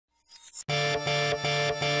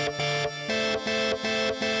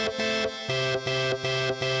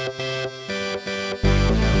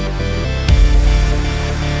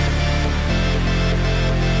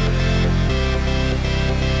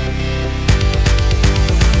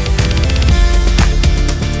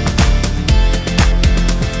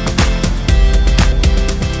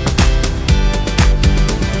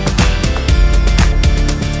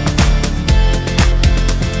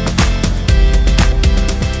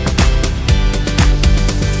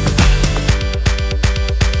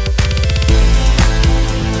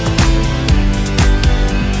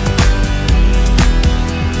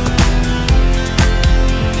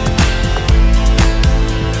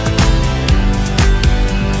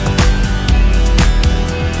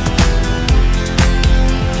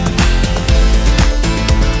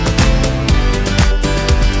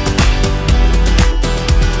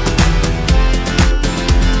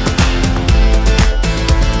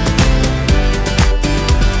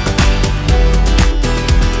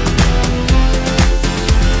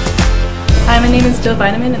is Jill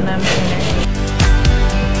Vitamin, and I'm a painter.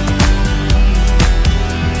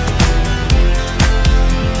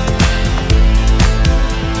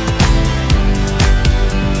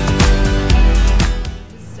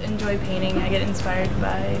 Enjoy painting. I get inspired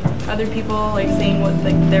by other people, like seeing what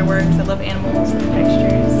their works. I love animals and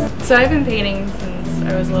textures. So I've been painting since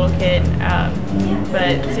I was a little kid,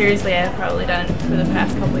 but seriously I've probably done it for the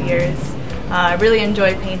past couple years. I really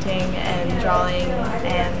enjoy painting and drawing,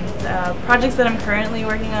 and projects that I'm currently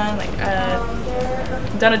working on, like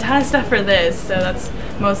I've done a ton of stuff for this, so that's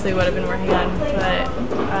mostly what I've been working on, but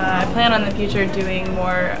I plan on in the future doing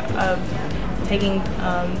more of taking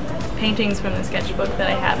paintings from the sketchbook that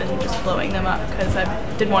I have and just blowing them up, because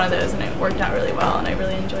I did one of those and it worked out really well and I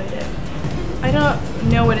really enjoyed it. I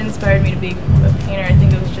don't know what inspired me to be a painter. I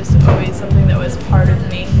think it was just always something that was part of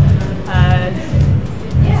me.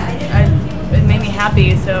 It made me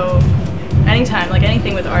happy, so anytime, like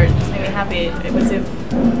anything with art just made me happy. It was a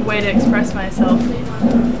way to express myself.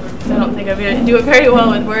 So I don't think I do it very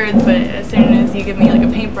well with words, but as soon as you give me like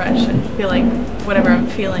a paintbrush, I feel like whatever I'm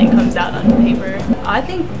feeling comes out on paper. I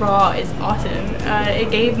think raw is awesome.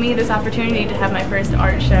 It gave me this opportunity to have my first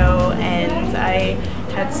art show, and I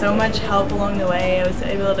had so much help along the way. I was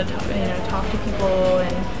able to talk to people,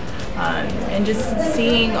 and just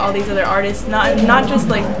seeing all these other artists, not just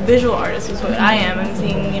like visual artists is what I am. I'm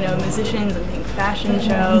seeing musicians, I'm seeing fashion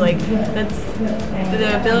show. Like that's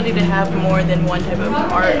the ability to have more than one type of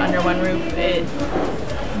art under one roof. It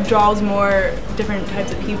draws more different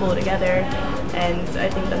types of people together, and I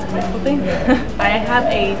think that's a beautiful thing. I have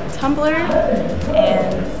a Tumblr,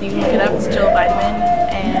 and you can look it up. It's Jill Vitamin,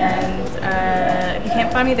 and if you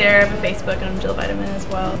can't find me there, I have a Facebook, and I'm Jill Vitamin as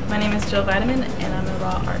well. My name is Jill Vitamin, and I'm a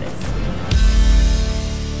raw artist.